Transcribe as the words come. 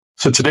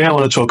So today I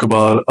want to talk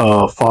about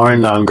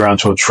foreign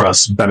non-grantor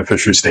trust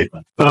beneficiary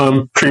statement.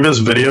 Previous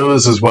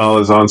videos, as well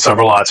as on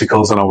several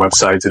articles on our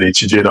website at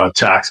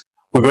htj.tax,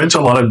 we're going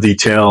into a lot of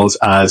details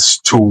as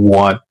to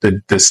what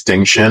the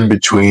distinction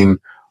between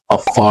a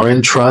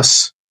foreign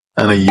trust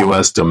and a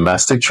U.S.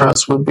 domestic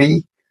trust would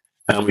be.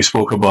 And we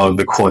spoke about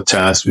the court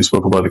test. We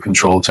spoke about the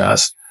control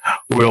test.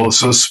 We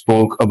also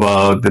spoke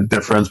about the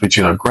difference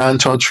between a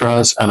grantor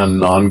trust and a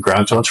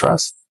non-grantor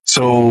trust.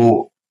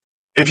 So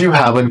if you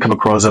haven't come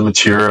across that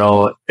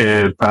material,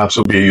 it perhaps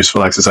will be a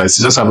useful exercise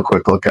to just have a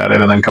quick look at it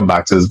and then come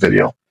back to this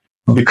video.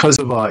 Because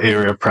of our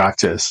area of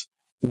practice,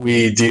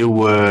 we deal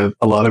with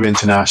a lot of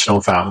international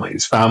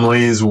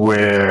families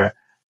where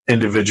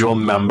individual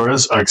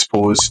members are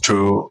exposed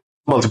to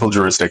multiple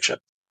jurisdictions.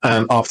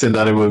 And often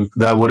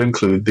that would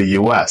include the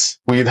U.S.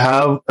 We'd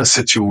have a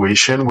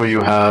situation where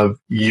you have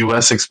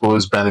U.S.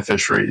 exposed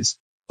beneficiaries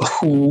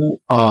who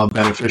are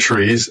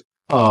beneficiaries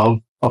of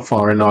a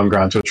foreign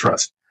non-grantor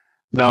trust.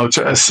 Now,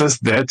 to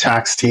assist their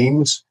tax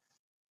teams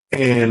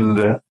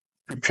in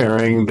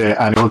preparing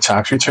their annual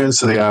tax returns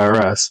to the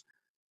IRS,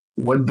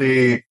 what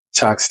the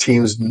tax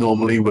teams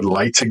normally would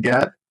like to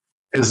get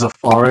is a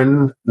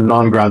foreign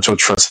non-grantor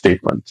trust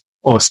statement,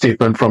 or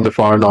statement from the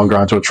foreign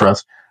non-grantor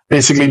trust,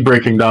 basically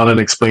breaking down and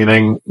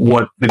explaining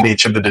what the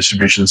nature of the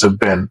distributions have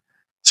been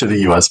to the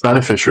U.S.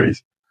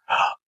 beneficiaries.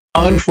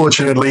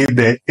 Unfortunately,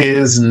 there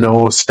is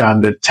no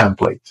standard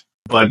template,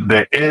 but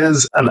there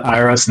is an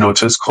IRS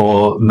notice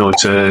called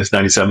Notice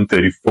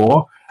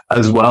 9734,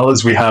 as well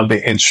as we have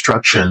the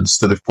instructions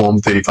to the Form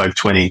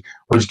 3520,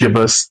 which give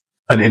us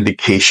an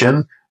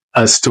indication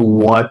as to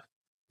what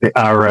the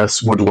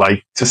IRS would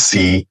like to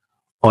see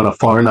on a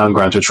foreign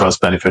non-grantor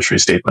trust beneficiary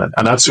statement.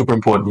 And that's super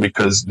important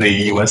because the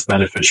U.S.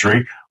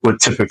 beneficiary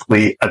would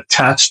typically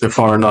attach the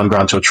foreign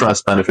non-grantor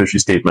trust beneficiary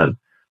statement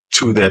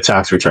to their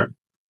tax return.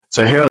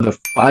 So here are the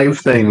 5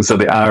 things that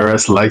the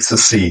IRS likes to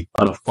see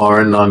on a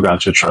foreign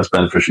non-grantor trust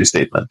beneficiary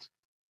statement.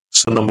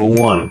 So number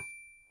 1,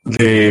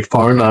 the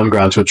foreign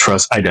non-grantor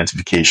trust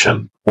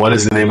identification. What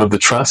is the name of the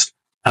trust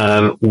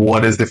and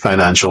what is the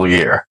financial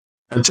year?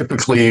 And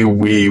typically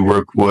we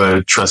work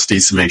with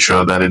trustees to make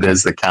sure that it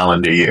is the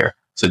calendar year.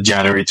 So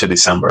January to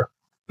December.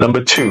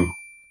 Number 2,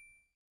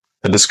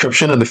 the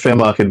description and the fair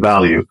market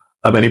value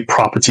of any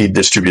property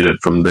distributed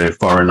from the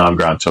foreign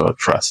non-grantor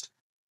trust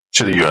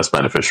to the U.S.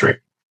 beneficiary.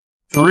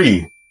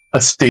 3, a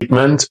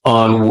statement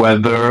on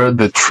whether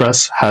the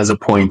trust has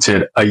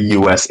appointed a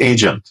U.S.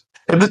 agent.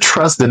 If the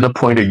trust didn't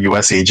appoint a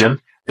U.S.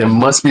 agent, there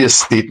must be a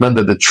statement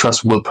that the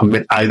trust will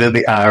permit either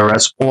the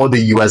IRS or the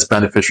U.S.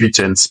 beneficiary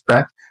to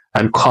inspect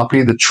and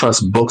copy the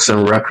trust books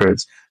and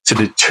records to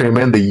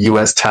determine the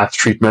U.S. tax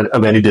treatment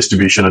of any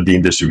distribution or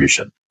deemed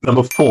distribution.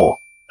 Number 4,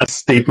 a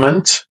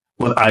statement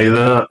with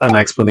either an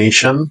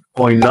explanation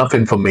or enough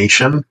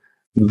information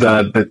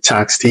that the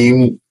tax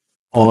team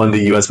on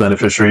the U.S.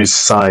 beneficiary's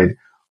side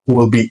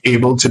will be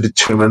able to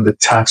determine the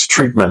tax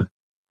treatment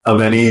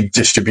of any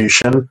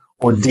distribution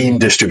or deemed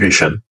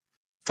distribution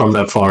from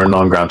that foreign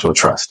non-grantor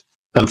trust.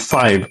 And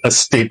 5, a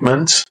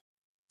statement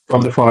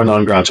from the foreign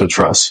non-grantor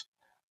trust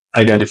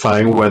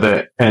identifying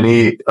whether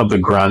any of the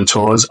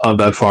grantors of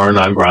that foreign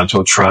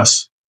non-grantor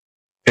trust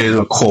is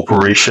a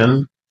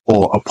corporation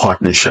or a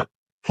partnership.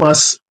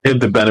 Plus,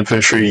 if the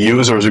beneficiary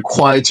used or is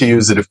required to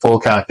use the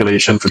default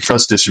calculation for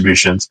trust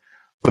distributions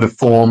for the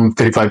Form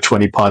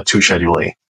 3520 Part 2 Schedule A.